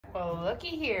Well,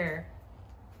 looky here.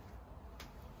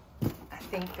 I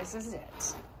think this is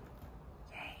it.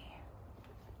 Yay.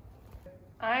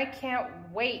 I can't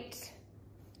wait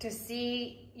to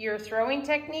see your throwing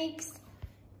techniques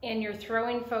and your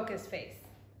throwing focus face.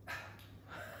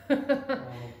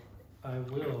 I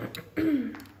will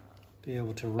be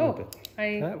able to rope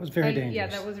it. That was very dangerous. Yeah,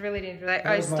 that was really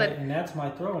dangerous. And that's my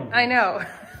throwing. I know.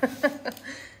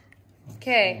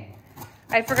 Okay.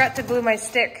 I forgot to glue my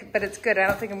stick, but it's good. I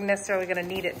don't think I'm necessarily going to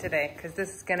need it today because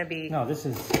this is going to be... No, this,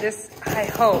 I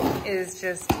hope, is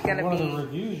just going to be... One of the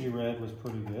reviews you read was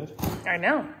pretty good. I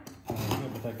know. Yeah,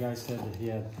 but that guy said that he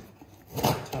had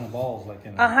a ton of balls, like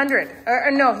in 100.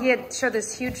 No, he had showed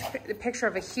this huge picture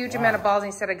of a huge amount of balls,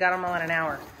 and he said I got them all in an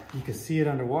hour. You can see it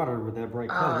underwater with that bright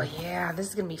color. Oh, yeah. This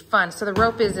is going to be fun. So the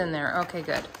rope is in there. Okay,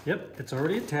 good. Yep, it's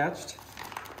already attached.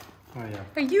 Oh, yeah.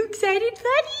 Are you excited,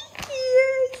 buddy?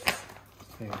 Yes.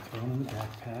 Okay, throw them in the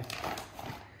backpack.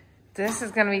 This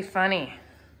is going to be funny.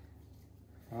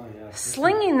 Oh, yeah.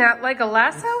 Slinging that like a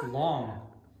lasso? It's long.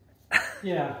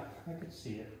 Yeah, I could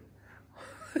see it.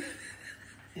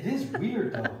 It is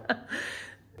weird, though.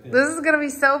 This is going to be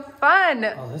so fun.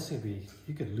 Oh, this would be...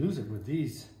 You could lose it with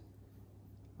these.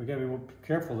 We gotta be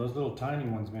careful, those little tiny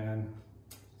ones, man.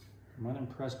 I'm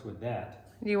unimpressed with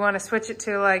that. You want to switch it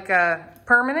to like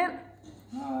permanent?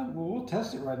 Well, we'll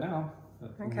test it right now.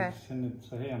 Okay.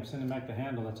 Say, hey, I'm sending back the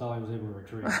handle. That's all I was able to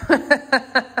retrieve.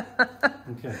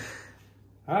 Okay.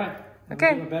 All right.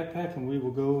 Okay. Get my backpack and we will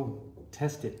go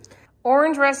test it.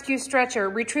 Orange Rescue Stretcher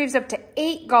retrieves up to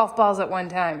 8 golf balls at one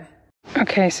time.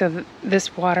 Okay, so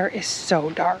this water is so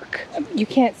dark. You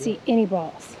can't see any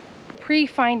balls.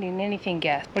 Pre-finding anything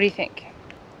guess. What do you think?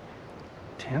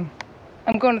 10?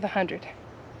 I'm going to the 100.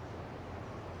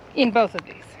 In both of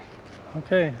these.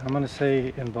 Okay, I'm gonna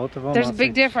say in both of them. There's a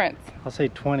big difference. I'll say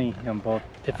 20 in both,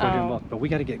 if we're doing both. But we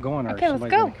gotta get going or okay,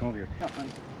 somebody's let's go. gonna come over here.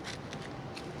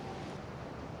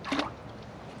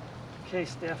 Okay,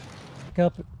 Steph. Pick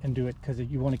up and do it because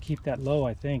you want to keep that low,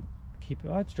 I think. Keep it,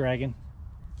 oh, it's dragging.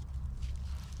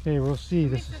 Okay, we'll see.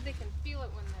 They said they can feel it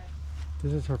when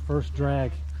this is her first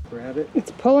drag. Grab it.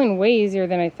 It's pulling way easier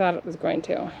than I thought it was going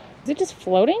to. Is it just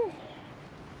floating?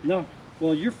 No.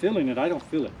 Well, you're feeling it. I don't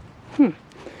feel it.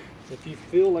 If you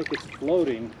feel like it's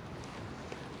floating,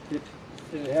 did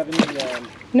it have any...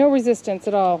 No resistance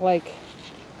at all. Like,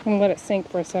 I'm going to let it sink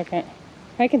for a second.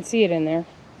 I can see it in there.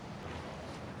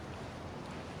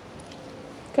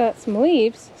 Got some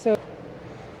leaves, so...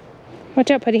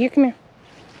 Watch out, Putty. Here, come here.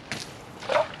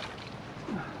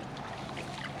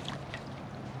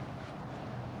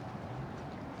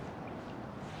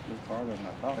 Farther than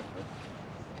I thought it would.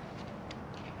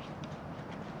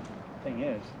 Thing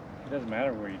is, it doesn't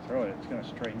matter where you throw it, it's going to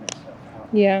straighten itself out.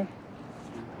 Yeah.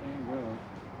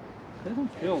 It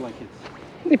doesn't feel like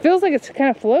it's... It feels like it's kind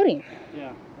of floating.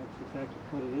 Yeah, that's exactly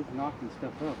what it is, knocking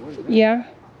stuff up. What is that? Yeah.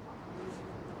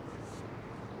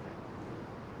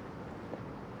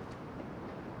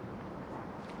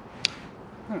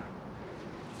 Huh.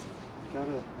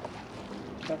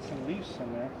 Got some leaves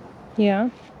in there. Yeah.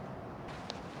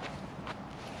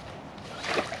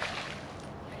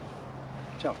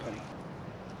 Watch out, Penny.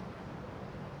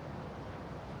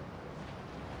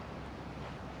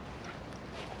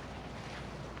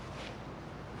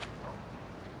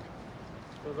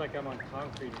 Feels like I'm on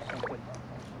concrete or something.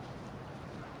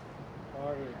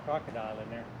 Or there's a crocodile in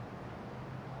there.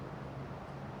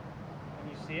 Can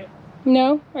you see it?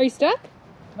 No. Are you stuck?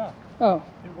 No. Oh.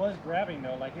 It was grabbing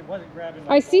though, like it wasn't grabbing.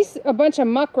 I see a bunch of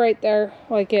muck right there.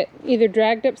 Like it either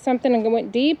dragged up something and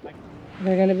went deep. Are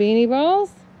there going to be any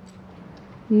balls?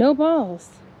 No balls.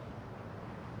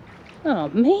 Oh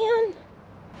man.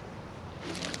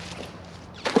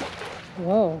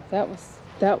 Whoa, that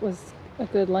was a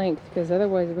good length because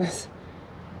otherwise it was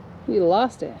you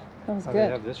lost it. That was good.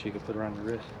 I have this you could put around your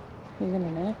wrist. You're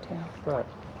gonna have to. But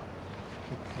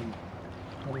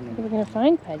what are we gonna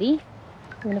find, Putty?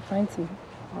 We're gonna find some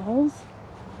balls.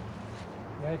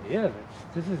 The idea of it,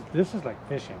 this is like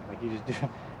fishing. Like you just do,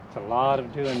 it's a lot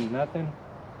of doing nothing,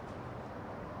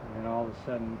 and then all of a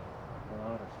sudden, a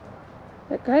lot of stuff.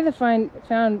 That guy that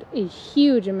found a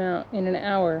huge amount in an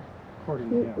hour. According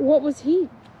to him. What was he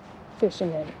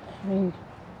fishing in? I mean, to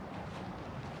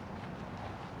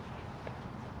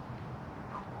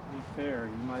be fair,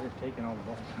 you might have taken all the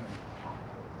balls.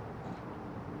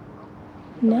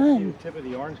 None. See the tip of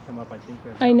the orange come up, I think.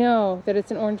 I know that it's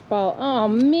an orange ball. Oh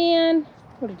man,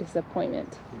 what a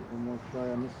disappointment. One more try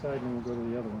on this side, and then we'll go to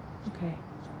the other one. Okay.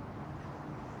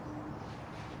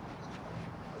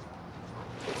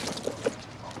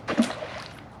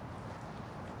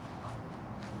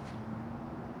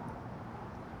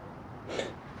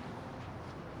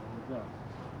 go.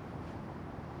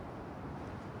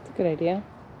 It's a good idea.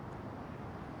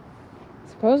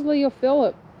 Supposedly you'll feel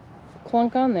it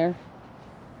clunk on there.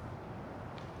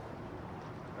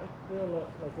 I feel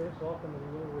like there's often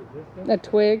a little resistance. A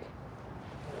twig.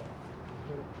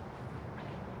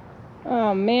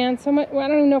 Oh man, so much. Well, I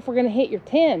don't even know if we're gonna hit your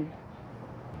 10.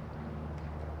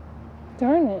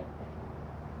 Darn it.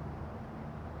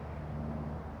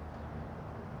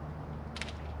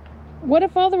 What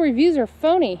if all the reviews are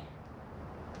phony?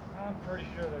 I'm pretty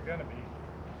sure they're gonna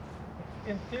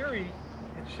be. In theory,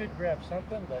 it should grab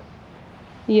something, but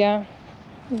Yeah.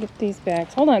 Let me get these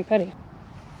bags. Hold on, Petty.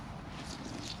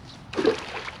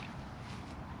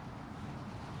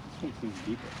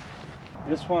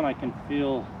 this one I can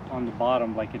feel on the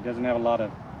bottom, like it doesn't have a lot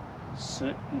of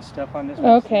soot and stuff on this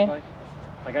one. Okay.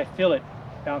 Like I feel it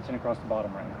bouncing across the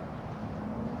bottom right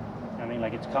now. I mean,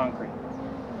 like it's concrete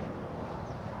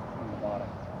on the bottom.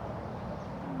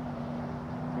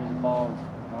 There's a ball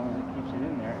as long as it keeps it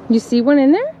in there. You see one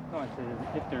in there? No, I said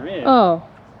if there is. Oh.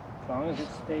 As long as it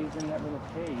stays in that little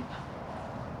cage,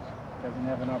 it doesn't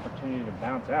have an opportunity to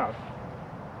bounce out.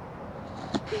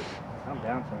 I'm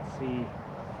bouncing. See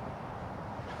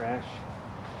trash.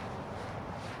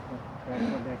 Trash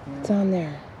went back in. It's on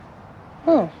there.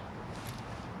 Oh.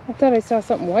 I thought I saw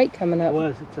something white coming up. It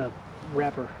was. It's a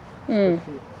wrapper. Mm.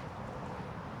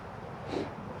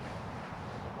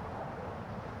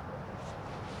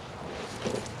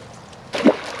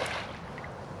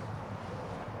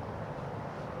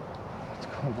 What's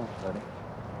going on, buddy?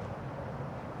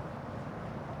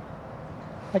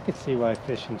 I could see why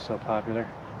fishing's so popular.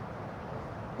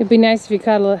 It'd be nice if you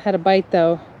had a bite,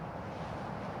 though.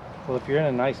 Well, if you're in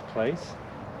a nice place,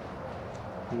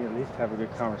 you can at least have a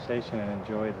good conversation and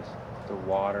enjoy the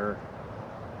water.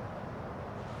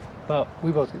 But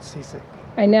we both get seasick.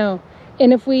 I know.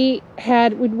 And if we'd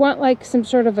want like some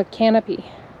sort of a canopy.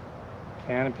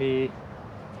 Canopy,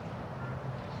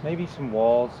 maybe some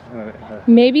walls.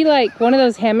 Maybe like one of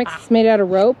those hammocks that's made out of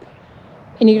rope,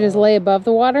 and you can just lay above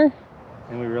the water.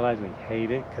 And we realize we hate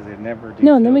it because it never.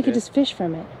 No, and then we could just fish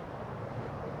from it.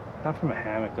 Not from a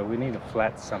hammock though. We need a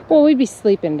flat something. Well, we'd be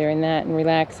sleeping during that and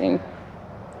relaxing.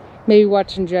 Maybe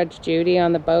watching Judge Judy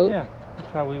on the boat. Yeah, that's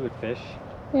how we would fish.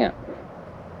 Yeah.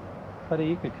 Buddy,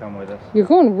 you could come with us. You're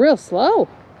going real slow.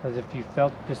 Because if you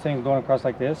felt this thing's going across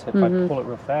like this, if I pull it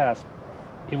real fast,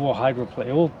 it will hydroplane.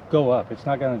 It will go up. It's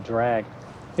not going to drag.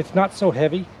 It's not so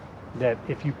heavy that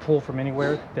if you pull from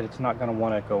anywhere, that it's not going to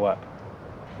want to go up.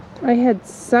 I had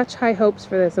such high hopes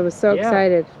for this. I was so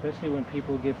excited. Especially when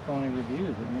people give phony reviews,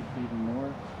 it makes it even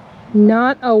more.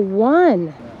 Not a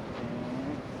 1.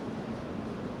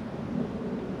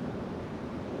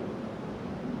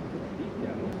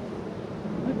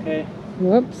 Okay.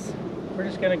 Whoops. We're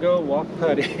just gonna go walk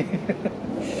putty.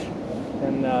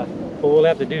 And what we'll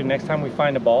have to do next time we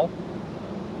find a ball,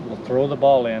 we'll throw the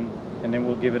ball in and then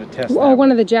we'll give it a test. Oh,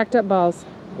 one of the jacked up balls.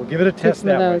 We'll give it a test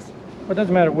that way. Those. Well, it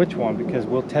doesn't matter which one because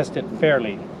we'll test it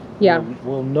fairly. Yeah.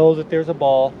 We'll know that there's a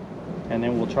ball and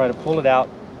then we'll try to pull it out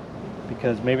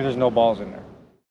because maybe there's no balls in there.